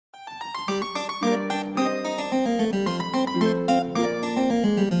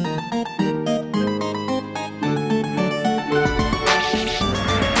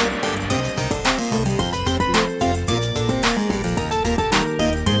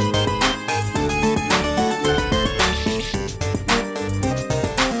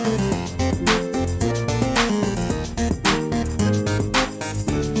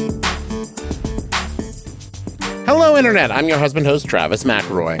Internet. I'm your husband host, Travis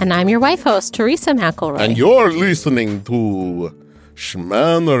McElroy. And I'm your wife host, Teresa McElroy. And you're listening to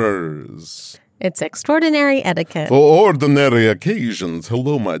Schmanners. It's extraordinary etiquette. For ordinary occasions.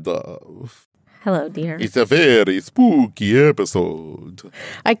 Hello, my dove. Hello, dear. It's a very spooky episode.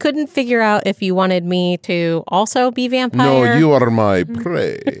 I couldn't figure out if you wanted me to also be vampire. No, you are my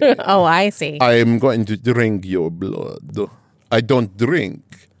prey. Oh, I see. I am going to drink your blood. I don't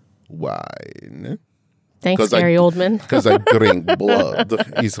drink wine. Thanks, Gary Oldman. Because I drink blood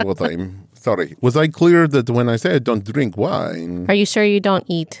is what I'm... Sorry. Was I clear that when I say I don't drink wine... Are you sure you don't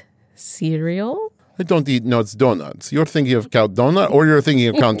eat cereal? I don't eat nuts donuts. You're thinking of Count Donut or you're thinking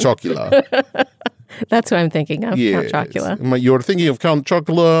of Count Chocula? That's what I'm thinking of, yes. Count Chocula. You're thinking of Count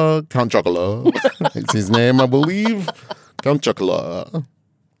Chocula. Count Chocula. It's his name, I believe. Count Chocula.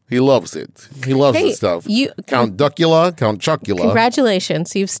 He loves it. He loves this stuff. Count Duckula, Count Chocula.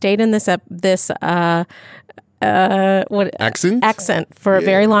 Congratulations. You've stayed in this accent for a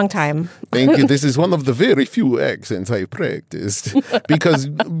very long time. Thank you. This is one of the very few accents I practiced because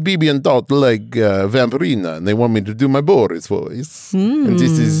Bibi and Dot like Vampirina and they want me to do my Boris voice. And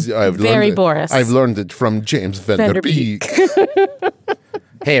this is Boris. I've learned it from James Van Der Beek.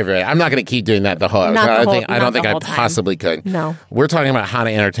 Hey, everybody. I'm not going to keep doing that the whole episode. I don't think I possibly could. No. We're talking about how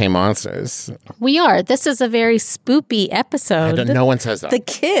to entertain monsters. We are. This is a very spoopy episode. No one says that. The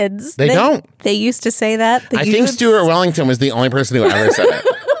kids. They don't. They used to say that. I think Stuart Wellington was the only person who ever said it.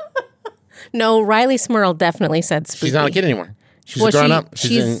 No, Riley Smurl definitely said spoopy. She's not a kid anymore. She's grown up.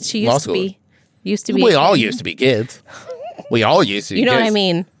 She's in law school. Used to be. We all used to be kids. We all used to be kids. You know what I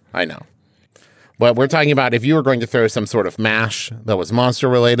mean? I know. But we're talking about if you were going to throw some sort of mash that was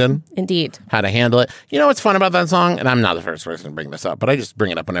monster-related. Indeed. How to handle it. You know what's fun about that song? And I'm not the first person to bring this up, but I just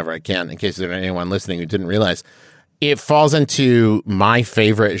bring it up whenever I can in case there's anyone listening who didn't realize. It falls into my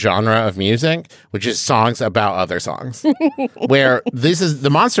favorite genre of music, which is songs about other songs. Where the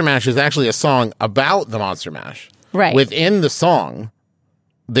Monster Mash is actually a song about the Monster Mash. Right. Within the song,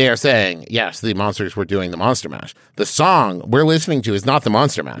 they are saying, yes, the monsters were doing the Monster Mash. The song we're listening to is not the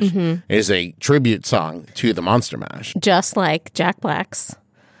Monster Mash. Mm-hmm. It is a tribute song to the Monster Mash. Just like Jack Black's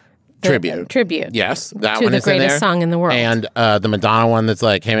tribute. Yes, that to one the is in there. greatest song in the world. And the Madonna one that's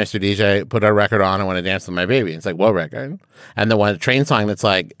like, hey, Mr. DJ, put a record on. I want to dance with my baby. It's like, what record? And the train song that's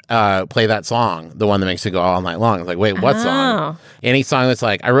like, play that song, the one that makes you go all night long. It's like, wait, what song? Any song that's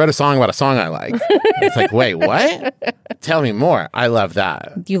like, I wrote a song about a song I like. It's like, wait, what? Tell me more. I love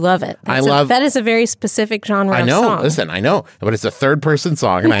that. You love it. That is a very specific genre of song. I know. Listen, I know. But it's a third-person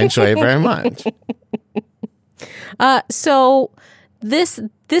song, and I enjoy it very much. So this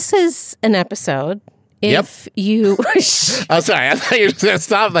is an episode. If you... Oh, sorry. I thought you were going to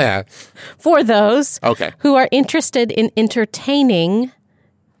stop there. For those who are interested in entertaining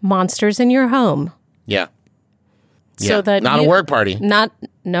monsters in your home. Yeah. So that not a work party.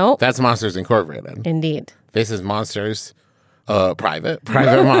 No. That's Monsters Incorporated. Indeed. This is Monsters... private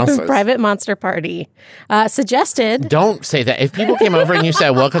monsters. Private monster party. Suggested. Don't say that. If people came over and you said,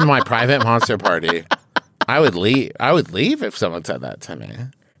 welcome to my private monster party, I would leave. I would leave if someone said that to me.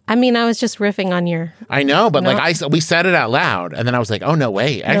 I mean, I was just riffing on your... I know, but we said it out loud, and then I was like, oh, no,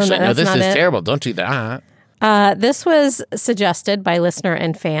 wait. Actually, no, this is terrible. Don't do that. This was suggested by listener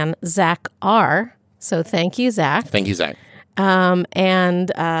and fan Zach R. So thank you, Zach. Thank you, Zach.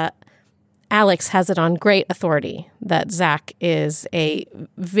 And Alex has it on great authority that Zach is a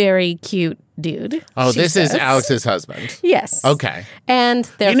very cute dude. Oh, this is Alex's husband. Yes. Okay.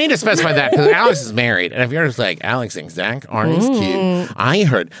 And you need to specify that because Alex is married, and if you're just like Alex thinks Zach R is cute, I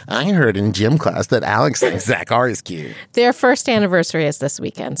heard in gym class that Alex thinks Zach R is cute. Their first anniversary is this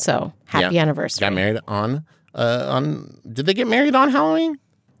weekend, so happy anniversary. Got married on. Did they get married on Halloween?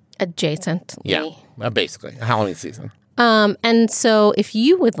 Adjacent. Yeah, basically Halloween season. And so if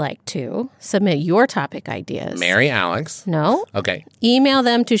you would like to submit your topic ideas. Marry Alex. No. Okay. Email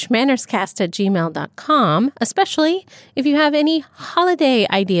them to schmannerscast@gmail.com, especially if you have any holiday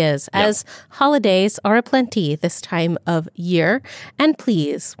ideas, as holidays are aplenty this time of year. And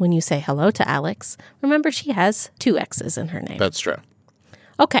please, when you say hello to Alex, remember she has 2 X's in her name. That's true.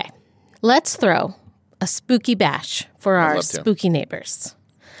 Okay. Let's throw a spooky bash for our spooky neighbors.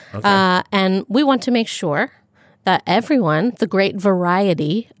 Okay. And we want to make sure that everyone, the great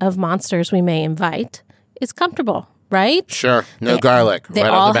variety of monsters we may invite, is comfortable, right? Sure. No garlic. They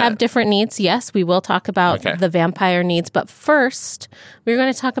all have different needs. Yes, we will talk about the vampire needs. But first, we're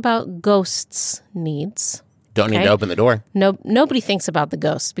going to talk about ghosts' needs. Don't need to open the door. Nobody thinks about the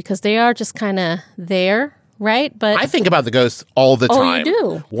ghosts because they are just kind of there, right? But I think about the ghosts all the time. Oh, you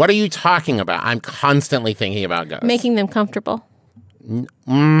do? What are you talking about? I'm constantly thinking about ghosts. Making them comfortable.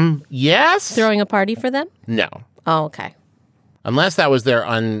 Yes. Throwing a party for them? No. Oh, okay. Unless that was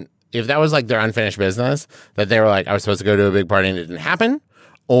if that was like their unfinished business, that they were like, I was supposed to go to a big party and it didn't happen.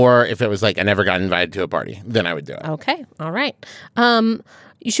 Or if it was like, I never got invited to a party, then I would do it. Okay. All right.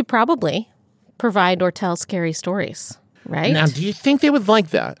 You should probably provide or tell scary stories, right? Now, do you think they would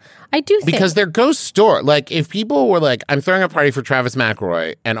like that? I do think. Because their ghost story, like if people were like, I'm throwing a party for Travis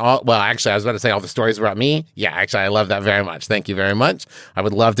McElroy and actually I was about to say all the stories about me. Yeah, actually I love that very much. Thank you very much. I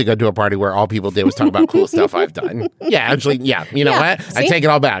would love to go to a party where all people did was talk about cool stuff I've done. Yeah, actually, yeah. You know what? See? I take it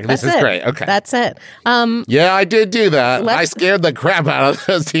all back. This is great. Okay. That's it. Yeah, I did do that. I scared the crap out of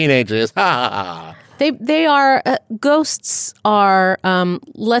those teenagers. Ha ha ha. They are, ghosts are,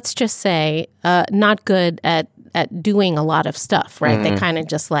 let's just say, not good at doing a lot of stuff, right? They kind of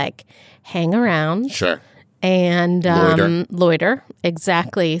just like hang around. Sure. And loiter.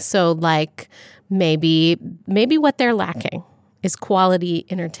 Exactly. So like maybe what they're lacking is quality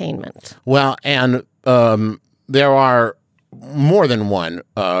entertainment. Well, and there are more than one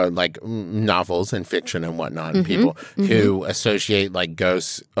like novels and fiction and whatnot and people who associate like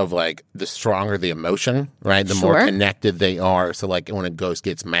ghosts of like the stronger the emotion, right? The more connected they are. So like when a ghost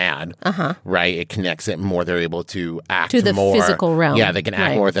gets mad, right, it connects it more. They're able to act to the more. Physical realm. Yeah, they can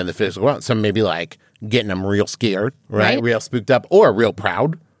act more than the physical realm. So maybe like getting them real scared, right? Real spooked up or real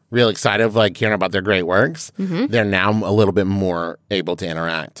proud. Real excited of like hearing about their great works. They're now a little bit more able to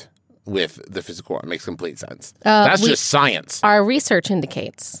interact with the physical world. It makes complete sense. That's just science. Our research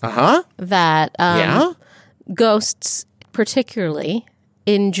indicates that ghosts particularly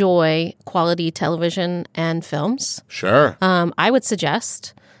enjoy quality television and films. Sure. I would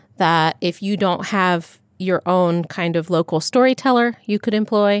suggest that if you don't have your own kind of local storyteller you could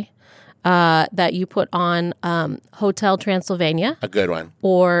employ, that you put on Hotel Transylvania. A good one.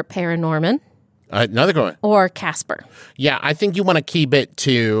 Or Paranorman. Another good one. Or Casper. Yeah, I think you want to keep it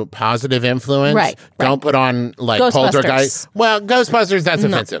to positive influence. Right. Don't put on like Poltergeist. Well, Ghostbusters, that's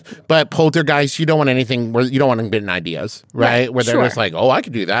offensive. But Poltergeist, you don't want anything where you don't want them getting ideas, right? Where they're just like, oh, I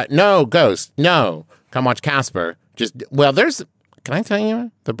could do that. No, Ghost. No. Come watch Casper. Can I tell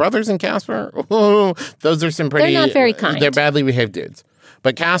you? The brothers in Casper? Oh, those are some pretty... They're not very kind. They're badly behaved dudes.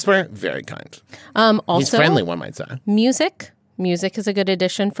 But Casper, very kind. Also, he's friendly, one might say. Music is a good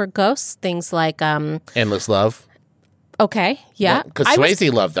addition for ghosts. Things like... Endless Love. Okay, yeah. Because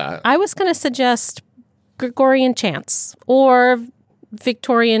Swayze loved that. I was going to suggest Gregorian chants or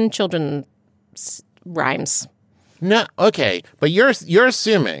Victorian children's rhymes. No, okay, but you're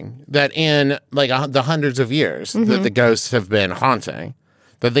assuming that in like the hundreds of years that the ghosts have been haunting,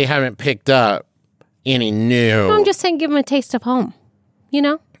 that they haven't picked up any new... No, I'm just saying give them a taste of home, you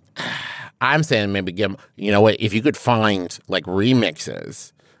know? I'm saying maybe give them, you know what, if you could find like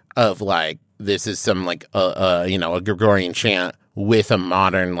remixes of like, this is some like, a Gregorian chant with a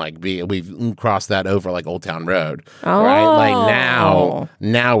modern, like, we've crossed that over like Old Town Road, right? Like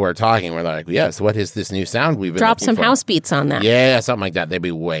now we're talking, we're like, yes, what is this new sound we've been Drop some for? house beats on that. Yeah, something like that. They'd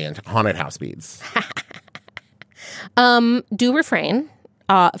be way into haunted house beats. Do refrain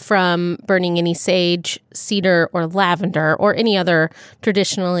from burning any sage, cedar, or lavender, or any other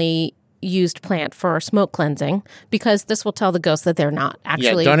traditionally used plant for smoke cleansing, because this will tell the ghost that they're not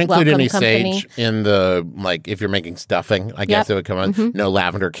actually don't include any company. sage in the, like, if you're making stuffing, I guess it would come on. No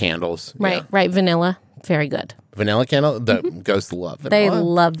lavender candles. Right, right. Vanilla, very good. Vanilla candle? The ghosts love vanilla. They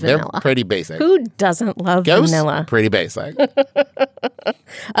love vanilla. They're pretty basic. Who doesn't love ghosts, vanilla? Pretty basic.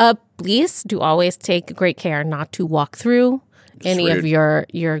 Please do always take great care not to walk through any of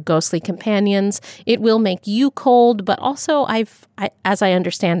your ghostly companions. It will make you cold, but also as I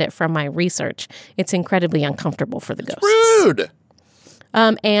understand it from my research, it's incredibly uncomfortable for the ghosts. Rude.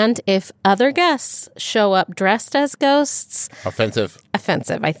 And if other guests show up dressed as ghosts... Offensive.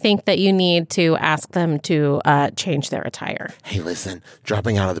 I think that you need to ask them to change their attire. Hey, listen,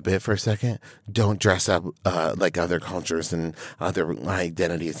 dropping out of the bit for a second, don't dress up like other cultures and other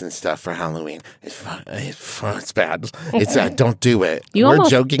identities and stuff for Halloween. It's fun. It's bad. It's don't do it. We're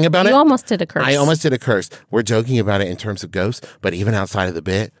joking about it. You almost did a curse. I almost did a curse. We're joking about it in terms of ghosts, but even outside of the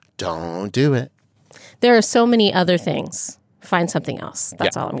bit, don't do it. There are so many other things. Find something else.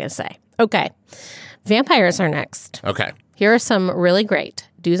 That's all I'm going to say. Okay. Vampires are next. Okay. Here are some really great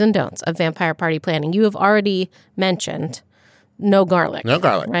do's and don'ts of vampire party planning. You have already mentioned no garlic. No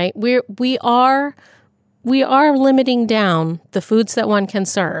garlic. Right? We are limiting down the foods that one can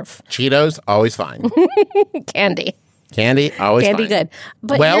serve. Cheetos, always fine. Candy, always fine. Candy, good.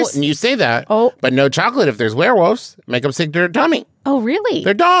 But and you say that, but no chocolate if there's werewolves. Make them sick to their tummy. Oh, really?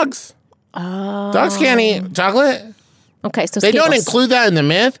 They're dogs. Dogs can't eat chocolate. Okay, so They don't Skittles. include that in the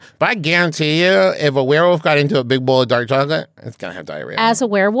myth, but I guarantee you, if a werewolf got into a big bowl of dark chocolate, it's going to have diarrhea. As a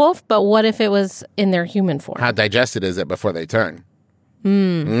werewolf, but what if it was in their human form? How digested is it before they turn?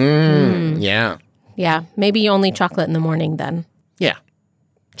 Yeah. Yeah, maybe only chocolate in the morning then. Yeah.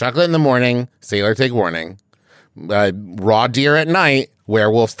 Chocolate in the morning, sailor take warning. Raw deer at night,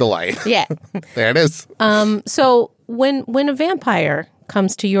 werewolf's delight. Yeah. There it is. So when a vampire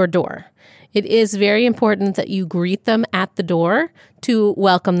comes to your door, it is very important that you greet them at the door to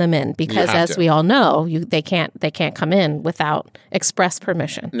welcome them in, because as we all know, they can't come in without express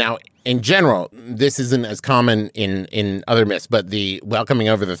permission. Now, in general, this isn't as common in other myths, but the welcoming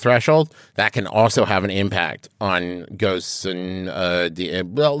over the threshold, that can also have an impact on ghosts and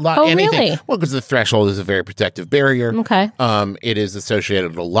anything. Really? Well, because the threshold is a very protective barrier. Okay. It is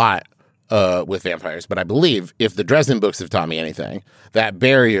associated a lot with vampires, but I believe if the Dresden books have taught me anything, that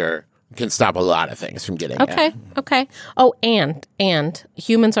barrier can stop a lot of things from getting in. Okay. Oh, and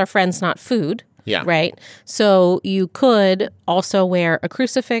humans are friends, not food. Yeah. Right? So you could also wear a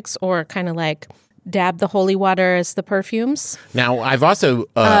crucifix or kind of like dab the holy water as the perfumes. Now, I've also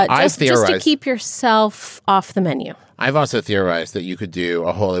I've theorized just to keep yourself off the menu. I've also theorized that you could do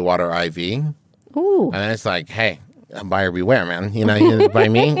a holy water IV. Ooh. And then it's like, hey, buyer beware, man. You by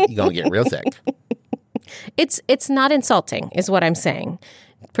me, you're going to get real sick. It's not insulting, is what I'm saying.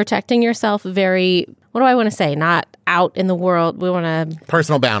 Protecting yourself very, what do I want to say? Not out in the world. We want to...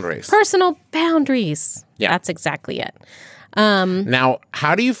 Personal boundaries. Yeah. That's exactly it. Now,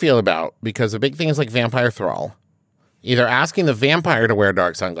 how do you feel about, because a big thing is like vampire thrall, either asking the vampire to wear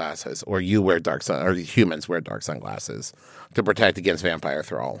dark sunglasses or you wear or humans wear dark sunglasses to protect against vampire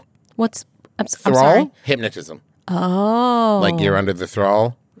thrall. What's... I'm thrall? sorry? Hypnotism. Oh. Like you're under the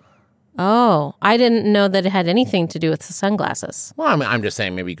thrall. Oh, I didn't know that it had anything to do with the sunglasses. Well, I'm just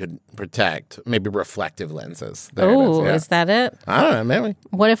saying maybe you could protect, maybe reflective lenses. Oh, is that it? I don't know, maybe.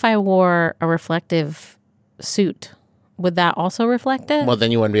 What if I wore a reflective suit? Would that also reflect it? Well,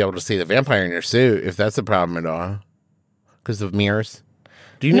 then you wouldn't be able to see the vampire in your suit, if that's a problem at all. Because of mirrors.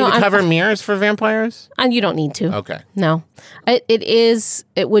 Do you need to cover mirrors for vampires? And you don't need to. Okay. No. It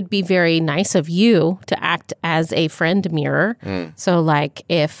would be very nice of you to act as a friend mirror. So like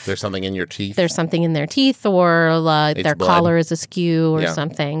if there's something in your teeth. There's something in their teeth, or their blood. collar is askew or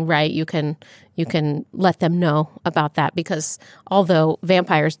something, right? You can let them know about that, because although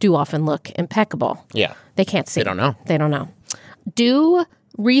vampires do often look impeccable, they can't see. They don't know. They don't know. Do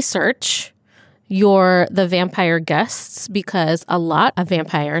research the vampire guests, because a lot of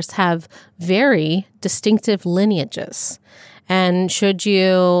vampires have very distinctive lineages. And should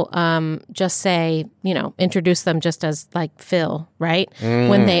you just say, introduce them just as like Phil, right?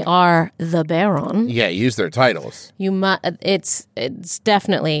 When they are the Baron. Yeah, use their titles. It's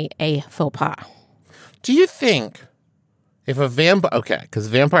definitely a faux pas. Do you think if a vampire, because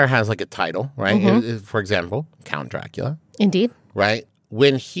vampire has like a title, right? For example, Count Dracula. Indeed. Right?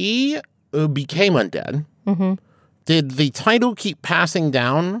 When he became undead, did the title keep passing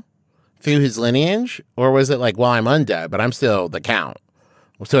down through his lineage? Or was it like, well, I'm undead, but I'm still the Count?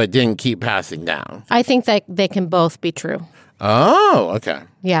 So it didn't keep passing down. I think that they can both be true. Oh, okay.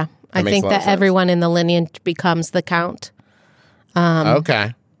 Yeah. I think that everyone in the lineage becomes the Count.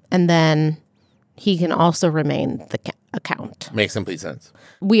 Okay. And then he can also remain a Count. Makes complete sense.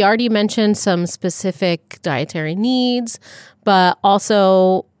 We already mentioned some specific dietary needs, but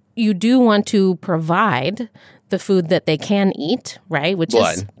also you do want to provide the food that they can eat, right? Which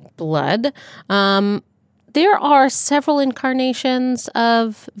is blood. There are several incarnations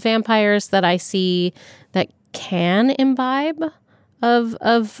of vampires that I see that can imbibe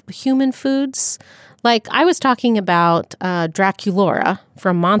of human foods. Like I was talking about Draculaura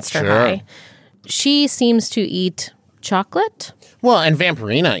from Monster High. She seems to eat chocolate. Well, and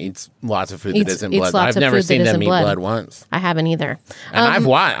Vampirina eats lots of food that isn't blood. I've never seen them eat blood once. I haven't either. And I've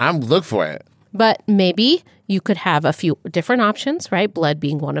watched. I'm look for it. But maybe you could have a few different options, right? Blood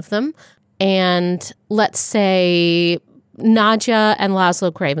being one of them. And let's say Nadja and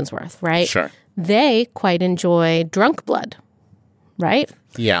Laszlo Cravensworth, right? Sure. They quite enjoy drunk blood, right?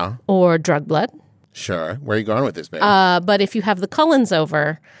 Yeah. Or drug blood. Sure. Where are you going with this, baby? But if you have the Cullens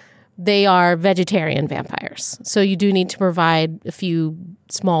over, they are vegetarian vampires. So you do need to provide a few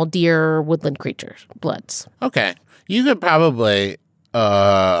small deer or woodland creatures, bloods. Okay. You could probably,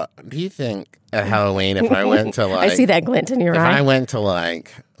 do you think at Halloween if I went to like... I see that glint in your eye. If I went to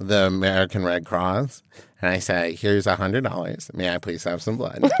like the American Red Cross and I say, here's $100, may I please have some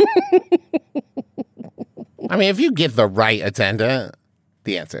blood? I mean, if you get the right attendant,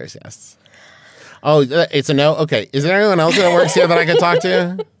 the answer is yes. Oh, it's a no? Okay. Is there anyone else that works here that I could talk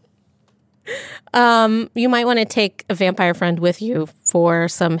to? You might want to take a vampire friend with you for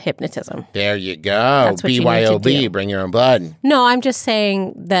some hypnotism. There you go. That's what you need to BYOB, do. bring your own blood. No, I'm just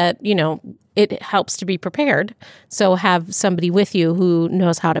saying that, it helps to be prepared. So have somebody with you who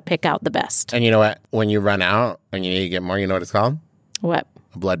knows how to pick out the best. And you know what? When you run out and you need to get more, you know what it's called? What?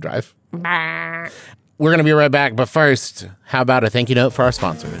 A blood drive. Bah. We're going to be right back. But first, how about a thank you note for our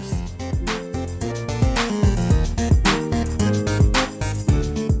sponsors?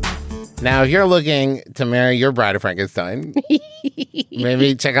 Now, if you're looking to marry your bride of Frankenstein,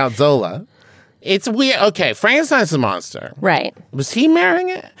 maybe check out Zola. It's weird. Okay, Frankenstein's the monster. Right. Was he marrying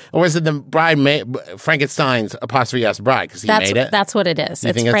it? Or was it the bride, Frankenstein's apostrophe S bride, because he made it? That's what it is.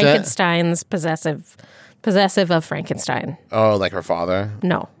 It's Frankenstein's possessive of Frankenstein. Oh, like her father?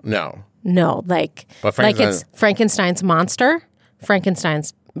 No, like it's Frankenstein's monster,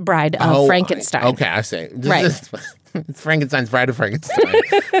 Frankenstein's bride of Frankenstein. Okay, I see. It's Frankenstein's bride of Frankenstein.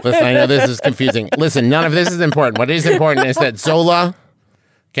 Listen, I know this is confusing. Listen, none of this is important. What is important is that Zola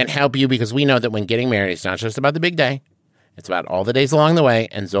can help you, because we know that when getting married, it's not just about the big day. It's about all the days along the way,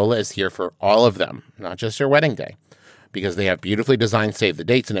 and Zola is here for all of them, not just your wedding day, because they have beautifully designed save the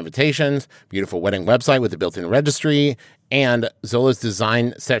dates and invitations, beautiful wedding website with a built-in registry, and Zola's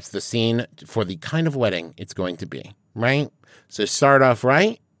design sets the scene for the kind of wedding it's going to be, right? So start off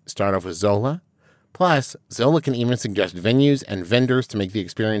right, start off with Zola. Plus, Zola can even suggest venues and vendors to make the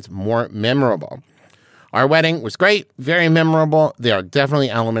experience more memorable. Our wedding was great, very memorable. There are definitely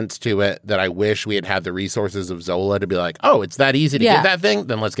elements to it that I wish we had the resources of Zola to be like, oh, it's that easy to get that thing?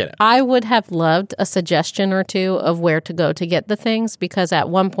 Then let's get it. I would have loved a suggestion or two of where to go to get the things, because at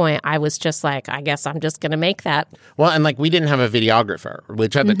one point I was just like, I guess I'm just going to make that. Well, and we didn't have a videographer,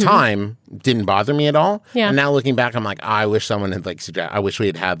 which at the time didn't bother me at all. Yeah. And now looking back, I'm like, I wish someone had I wish we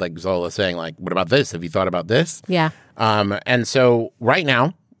had Zola saying what about this? Have you thought about this? Yeah. And so right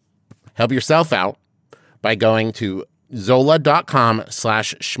now, help yourself out by going to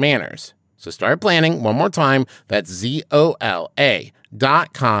zola.com/schmanners. So start planning one more time. That's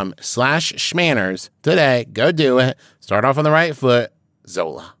ZOLA.com/schmanners today. Go do it. Start off on the right foot.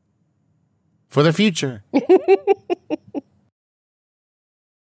 Zola. For the future.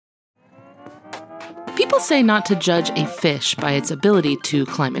 People say not to judge a fish by its ability to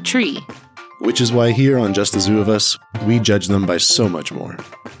climb a tree. Which is why here on Just the Zoo of Us, we judge them by so much more.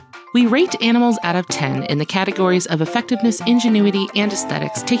 We rate animals out of 10 in the categories of effectiveness, ingenuity, and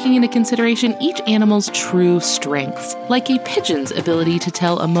aesthetics, taking into consideration each animal's true strengths, like a pigeon's ability to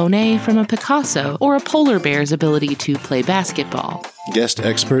tell a Monet from a Picasso, or a polar bear's ability to play basketball. Guest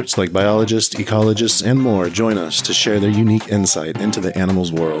experts like biologists, ecologists, and more join us to share their unique insight into the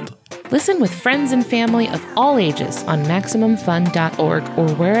animal's world. Listen with friends and family of all ages on MaximumFun.org or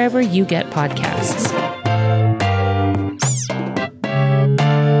wherever you get podcasts.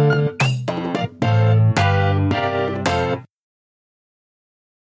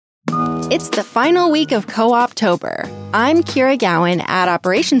 It's the final week of Co-Optober. I'm Kira Gowan, Ad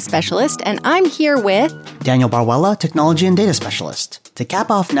Operations Specialist, and I'm here with Daniel Barwella, Technology and Data Specialist. To cap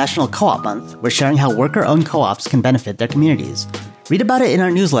off National Co-op Month, we're sharing how worker-owned co-ops can benefit their communities. Read about it in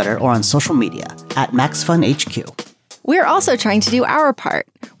our newsletter or on social media at MaxFunHQ. We're also trying to do our part.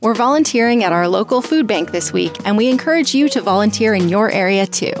 We're volunteering at our local food bank this week, and we encourage you to volunteer in your area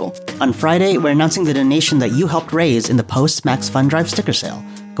too. On Friday, we're announcing the donation that you helped raise in the post-Max Fun Drive sticker sale,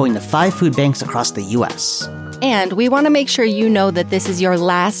 going to 5 food banks across the U.S. And we want to make sure you know that this is your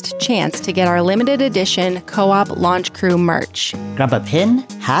last chance to get our limited edition Co-op Launch Crew merch. Grab a pin,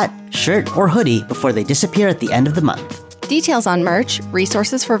 hat, shirt, or hoodie before they disappear at the end of the month. Details on merch,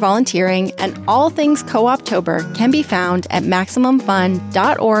 resources for volunteering, and all things Co-Optober can be found at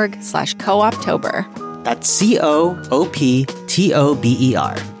MaximumFun.org/Co-Optober. That's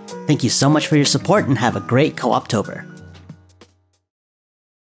COOPTOBER. Thank you so much for your support and have a great Co-Optober.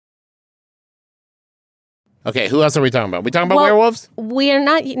 Okay, who else are we talking about? We talking about werewolves? We are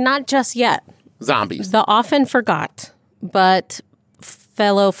not just yet. Zombies. The often forgot, but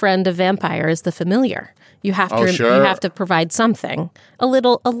fellow friend of vampires, the familiar. You have to you have to provide something, a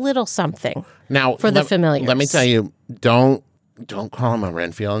little something now for the familiars. Let me tell you, don't call him a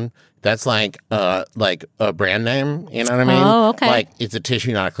Renfield. That's like a brand name. You know what I mean? Oh, okay. Like it's a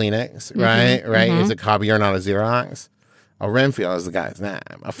tissue, not a Kleenex, right? Right? It's a copier, not a Xerox. A Renfield is the guy's name.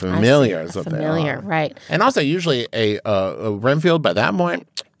 A familiar is what they are. Familiar, right? And also, usually a Renfield by that point,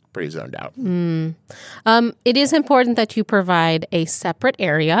 pretty zoned out. It is important that you provide a separate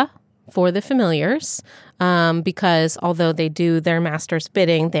area for the familiars, because although they do their master's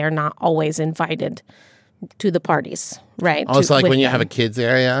bidding, they're not always invited to the parties, right? Also, like when you have a kids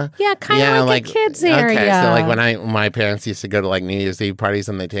area. Yeah, kind of like a kids area. Okay, so like when my parents used to go to like New Year's Eve parties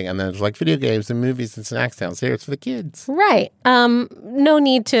and there's like video games and movies and snacks downstairs for the kids. Right. No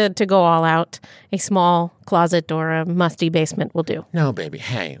need to go all out. A small closet or a musty basement will do. No, baby.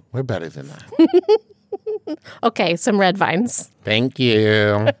 Hey, we're better than that. Okay, some red vines. Thank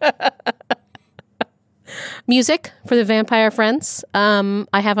you. Music for the vampire friends. I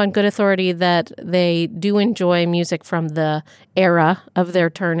have on good authority that they do enjoy music from the era of their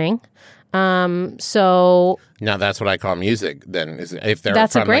turning. So now that's what I call music. Then if they're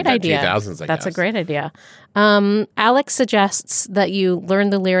that's from a great like idea. 2000s, That's a great idea. Alex suggests that you learn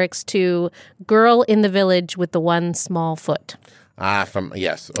the lyrics to "Girl in the Village with the One Small Foot."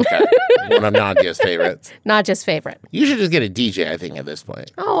 Yes, okay. One of Nadia's favorites. Nadia's favorite. You should just get a DJ, I think, at this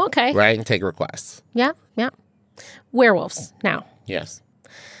point. Oh, okay. Right, and take requests. Yeah. Werewolves now. Yes.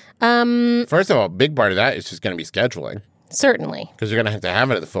 First of all, a big part of that is just going to be scheduling. Certainly. Because you're going to have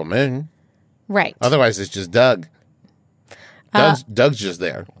it at the full moon. Right. Otherwise, it's just Doug. Doug's just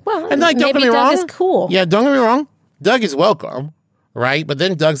there. Well, and like, don't maybe get me Doug wrong. is cool. Yeah, don't get me wrong. Doug is welcome, right? But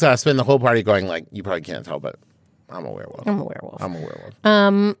then Doug's got to spend the whole party going like, you probably can't tell, but I'm a werewolf. I'm a werewolf. I'm a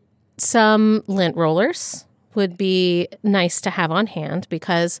werewolf. Some lint rollers would be nice to have on hand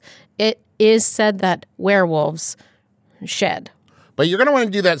because it is said that werewolves shed. But you're going to want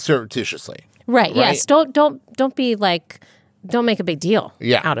to do that surreptitiously. Right. Yes. Don't be like, don't make a big deal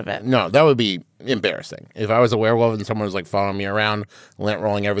out of it. No, that would be embarrassing. If I was a werewolf and someone was like following me around, lint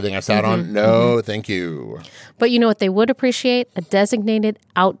rolling everything I sat on, no, thank you. But you know what they would appreciate? A designated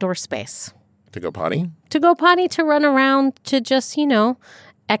outdoor space. To go potty? To go potty, to run around, to just,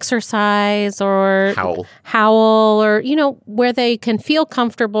 exercise or howl or, where they can feel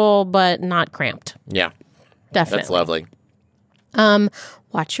comfortable but not cramped. Yeah. Definitely. That's lovely.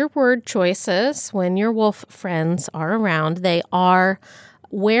 Watch your word choices when your wolf friends are around. They are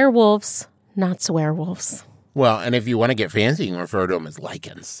werewolves, not swearwolves. Well, and if you want to get fancy, you can refer to them as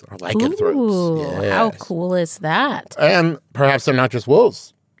lichens or lycanthropes. Ooh, yes. How cool is that? And perhaps they're not just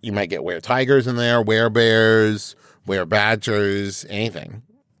wolves. You might get were-tigers in there, were-bears, were-badgers, anything.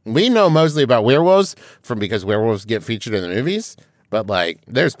 We know mostly about werewolves because werewolves get featured in the movies, but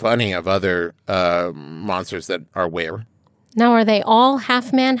there's plenty of other monsters that are were. Now, are they all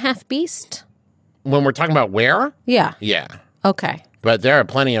half man, half beast? When we're talking about were? Yeah. Yeah. Okay. But there are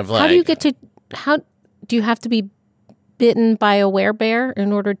plenty of how do you have to be bitten by a werebear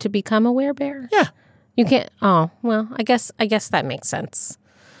in order to become a werebear? Yeah. You can't. Oh, well, I guess that makes sense.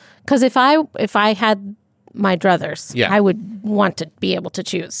 Because if I had my druthers, I would want to be able to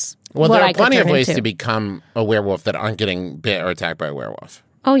choose. Well, there are plenty of ways to become a werewolf that aren't getting bit or attacked by a werewolf.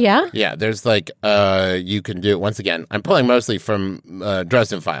 Oh, yeah? Yeah, there's you can do, once again, I'm pulling mostly from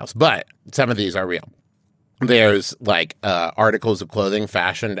Dresden Files, but some of these are real. There's articles of clothing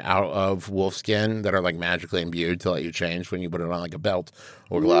fashioned out of wolf skin that are magically imbued to let you change when you put it on a belt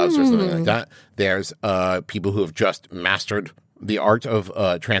or gloves or something like that. There's people who have just mastered the art of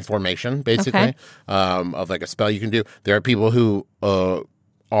transformation, basically, of a spell you can do. There are people who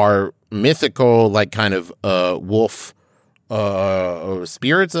are mythical, wolf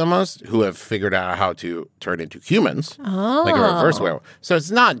spirits almost, who have figured out how to turn into humans, like a reverse werewolf. So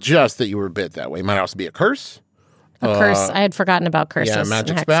it's not just that you were bit that way. It might also be a curse. A curse. I had forgotten about curses. Yeah,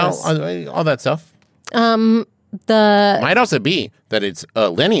 magic spell, all that stuff. The might also be that it's a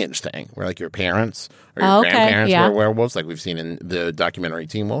lineage thing, where your parents or your grandparents were werewolves, like we've seen in the documentary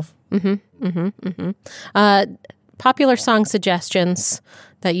Teen Wolf. Popular song suggestions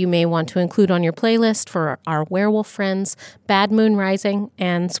that you may want to include on your playlist for our werewolf friends: Bad Moon Rising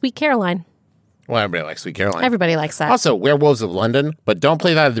and Sweet Caroline. Well, everybody likes Sweet Caroline. Everybody likes that. Also, Werewolves of London, but don't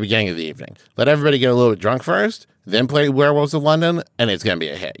play that at the beginning of the evening. Let everybody get a little drunk first, then play Werewolves of London, and it's going to be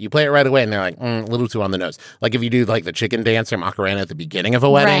a hit. You play it right away, and they're a little too on the nose. Like if you do the chicken dance or Macarena at the beginning of a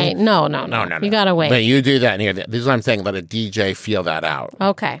wedding. Right. No. You got to wait. But you do that, and this is what I'm saying. Let a DJ feel that out.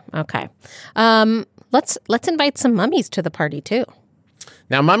 Okay. Let's invite some mummies to the party, too.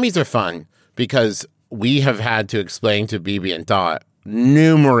 Now, mummies are fun because we have had to explain to BB and Dot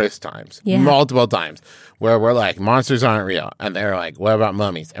numerous times, multiple times, where we're like, monsters aren't real. And they're like, what about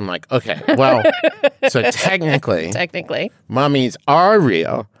mummies? I'm like, okay, well, so technically, mummies are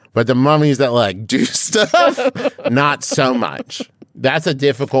real, but the mummies that do stuff, not so much. That's a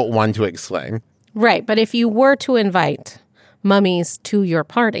difficult one to explain. Right. But if you were to invite mummies to your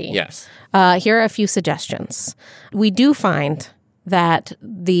party, yes, here are a few suggestions. We do find that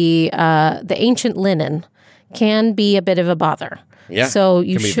the ancient linen can be a bit of a bother. Yeah. So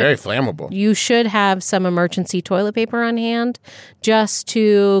you can be very flammable. You should have some emergency toilet paper on hand just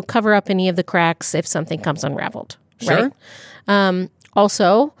to cover up any of the cracks if something comes unraveled. Sure. Right?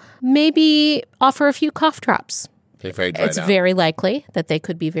 Also, maybe offer a few cough drops. They're very dried It's out. very likely that they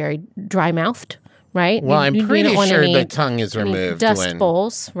could be very dry-mouthed, right? Well, I'm pretty sure any the tongue is removed. dust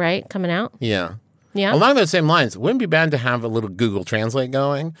bowls, right, coming out. Yeah. Yeah. Along those same lines, it wouldn't be bad to have a little Google Translate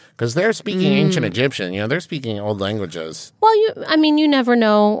going because they're speaking ancient Egyptian. They're speaking old languages. Well, you never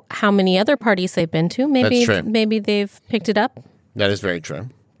know how many other parties they've been to. That's true. Maybe they've picked it up, That is very true.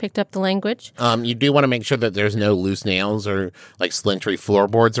 picked up the language. You do want to make sure that there's no loose nails or like splintery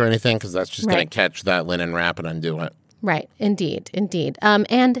floorboards or anything because that's just going Right. to catch that linen wrap and undo it. Right. Indeed.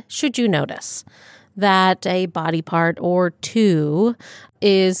 And should you notice that a body part or two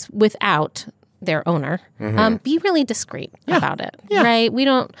is without their owner, be really discreet about it. Yeah. Right. We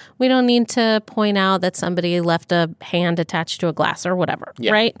don't need to point out that somebody left a hand attached to a glass or whatever.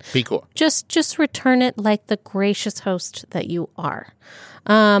 Yeah. Right. Be cool. Just return it like the gracious host that you are.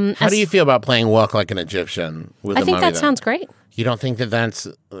 How do you feel about playing Walk Like an Egyptian with I a think mummy? that sounds great. You don't think that that's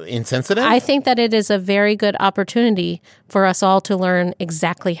insensitive? I think that it is a very good opportunity for us all to learn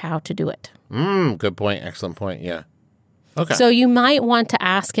exactly how to do it. Good point. Excellent point. Yeah. Okay. So you might want to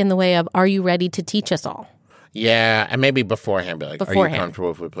ask in the way of, are you ready to teach us all? Yeah, and maybe beforehand be like, are you Beforehand.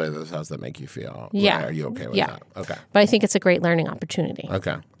 comfortable if we play this? How's that make you feel? Yeah. Are you okay with Yeah. that? Okay. But I think it's a great learning opportunity.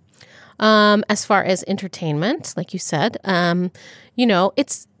 Okay. As far as entertainment, like you said,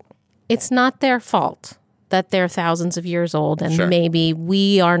 it's not their fault that they're thousands of years old and Sure. maybe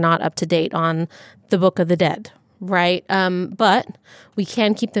we are not up to date on the Book of the Dead, right? But we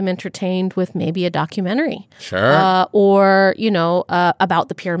can keep them entertained with maybe a documentary. Sure. Or, about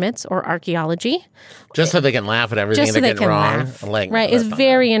the pyramids or archaeology. Just so they can laugh at everything Just so they're they getting can wrong. laugh. Like, Right. that's It's not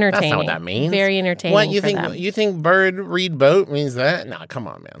very that- entertaining. That's not what that means. Very entertaining What, you for think? them. You think bird read boat means that? Nah, come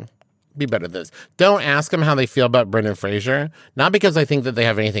on, man. Be better than this. Don't ask them how they feel about Brendan Fraser. Not because I think that they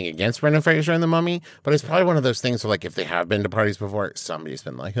have anything against Brendan Fraser and the Mummy, but it's probably one of those things where, like, if they have been to parties before, somebody's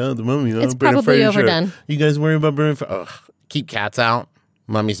been like, "Oh, the Mummy, It's Brendan probably Fraser. overdone. You guys worry about Brendan Fraser? Ugh. Keep cats out.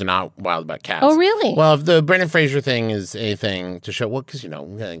 Mummies are not wild about cats. Oh, really? Well, if the Brendan Fraser thing is a thing to show, well, because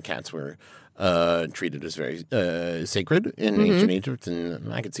cats were treated as very sacred in ancient Egypt,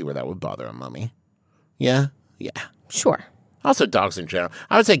 and I could see where that would bother a mummy. Yeah. Sure. Also, dogs in general.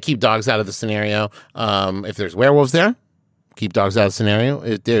 I would say keep dogs out of the scenario. If there's werewolves there, keep dogs out of the scenario.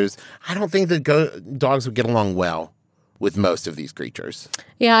 I don't think that dogs would get along well with most of these creatures.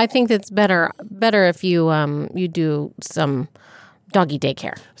 Yeah, I think it's better if you you do some doggy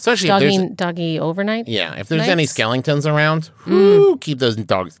daycare, Especially if there's doggy overnight. yeah, if there's any nights. skeletons around, keep those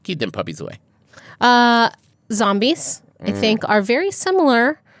dogs, keep them puppies away. Zombies, I think, are very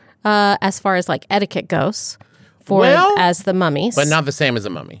similar as far as like etiquette goes as the mummies, But not the same as a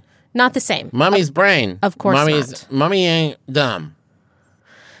mummy. not the same. Mummy's brain. of course not. Mummy ain't dumb.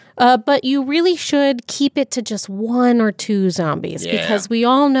 But you really should keep it to just one or two zombies Yeah. because we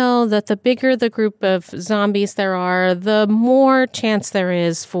all know that the bigger the group of zombies there are, the more chance there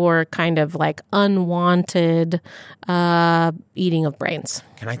is for kind of like unwanted eating of brains.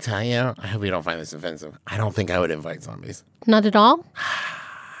 Can I tell you? I hope you don't find this offensive. I don't think I would invite zombies. Not at all?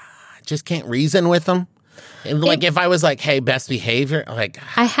 I just can't reason with them. And like if I was like, hey, best behavior, like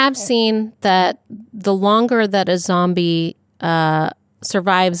I have seen that the longer that a zombie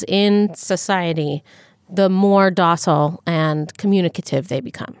survives in society, the more docile and communicative they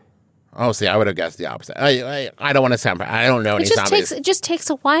become. oh, see, I would have guessed the opposite. I don't want to sound. I don't know any zombies. It just takes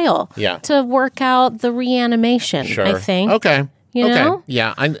a while Yeah. to work out the reanimation, Sure. I think. Okay. You okay. know?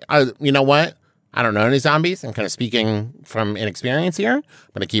 Yeah. I. You know what? I don't know any zombies. I'm kind of speaking from inexperience here. I'm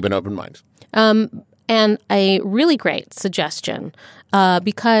going to keep an open mind. And a really great suggestion,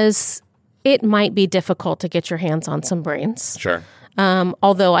 because it might be difficult to get your hands on some brains. Sure.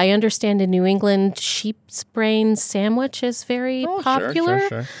 Although I understand in New England, sheep's brain sandwich is very popular.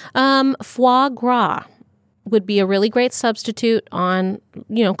 Sure. Foie gras would be a really great substitute on,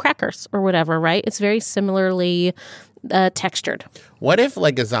 crackers or whatever, right? It's very similarly textured. What if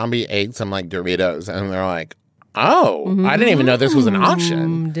like a zombie ate some like Doritos and they're like, oh, I didn't even know this was an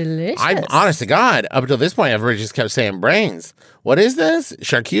option. Delicious. I'm honest to God, up until this point, everybody just kept saying brains. What is this?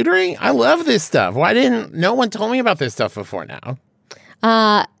 Charcuterie? I love this stuff. Why didn't no one tell me about this stuff before now?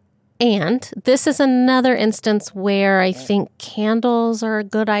 And this is another instance where I think candles are a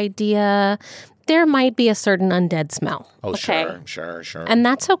good idea. There might be a certain undead smell. Oh, okay? sure. And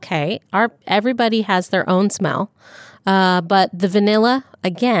that's okay. Everybody has their own smell. But the vanilla,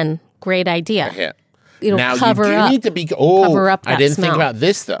 again, great idea. Yeah. now, cover you do up. need to be. Cover up that I didn't smell. think about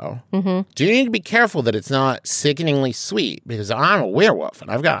this though. Mm-hmm. Do you need to be careful that it's not sickeningly sweet? Because I'm a werewolf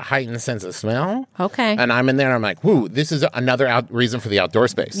and I've got a heightened sense of smell. Okay. And I'm in there and I'm like, whoo, this is another reason for the outdoor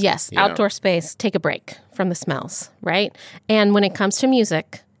space. Yes, outdoor space. Take a break from the smells, right? And when it comes to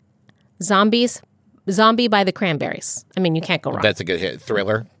music, Zombie by the Cranberries. I mean, you can't go wrong. That's a good hit.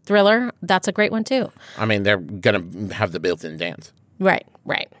 Thriller. That's a great one too. I mean, they're going to have the built-in dance. Right.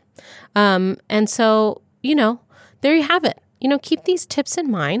 And so, there you have it. Keep these tips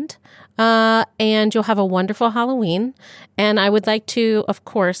in mind, and you'll have a wonderful Halloween. And I would like to, of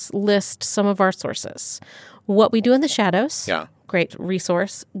course, list some of our sources. What We Do in the Shadows. Yeah. Great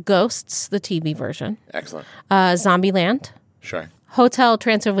resource. Ghosts, the TV version. Excellent. Zombieland. Sure. Hotel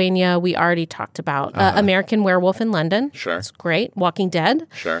Transylvania, we already talked about. American Werewolf in London. Sure. It's great. Walking Dead.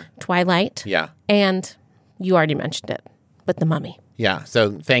 Sure. Twilight. Yeah. And you already mentioned it, but The Mummy. Yeah.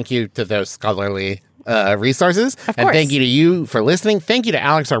 So thank you to those scholarly resources. Of and course. thank you to you for listening. Thank you to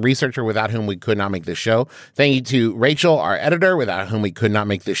Alex, our researcher, without whom we could not make this show. Thank you to Rachel, our editor, without whom we could not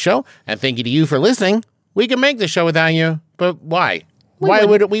make this show. And thank you to you for listening. We can make the show without you, but why?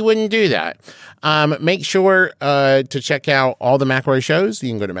 We wouldn't do that? Make sure to check out all the McElroy shows. You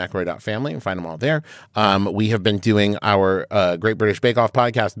can go to McElroy.family and find them all there. We have been doing our Great British Bake Off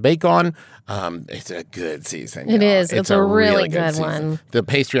podcast, Bake On. It's a good season. It y'all. is. It's a really good season. one. The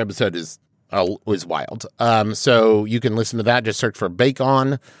pastry episode was wild. So you can listen to that. Just search for Bake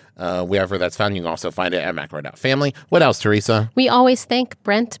On. Wherever that's found. You can also find it at McElroy.family. What else, Teresa? We always thank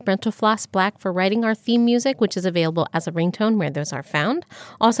Brentalfloss Black for writing our theme music, which is available as a ringtone where those are found.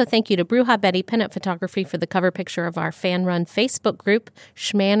 Also, thank you to Bruja Betty Pinup Photography for the cover picture of our fan-run Facebook group,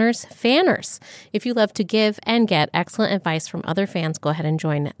 Schmanners Fanners. If you love to give and get excellent advice from other fans, go ahead and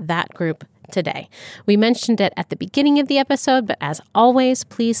join that group today. We mentioned it at the beginning of the episode, but as always,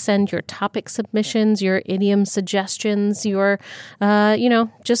 please send your topic submissions, your idiom suggestions, your,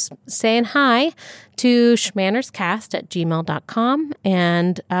 just saying hi to schmannerscast@gmail.com.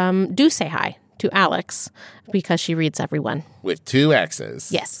 And do say hi to Alex because she reads everyone. With 2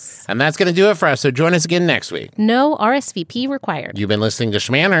 X's. Yes. And that's going to do it for us. So join us again next week. No RSVP required. You've been listening to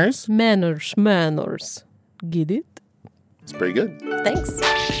Schmanners. Manners. Get it? It's pretty good. Thanks.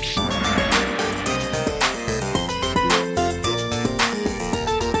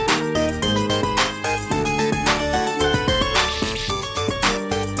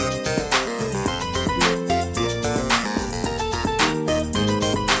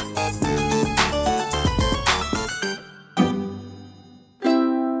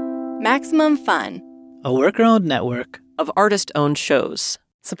 Maximum Fun. A worker-owned network of artist-owned shows.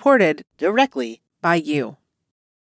 supported directly By you.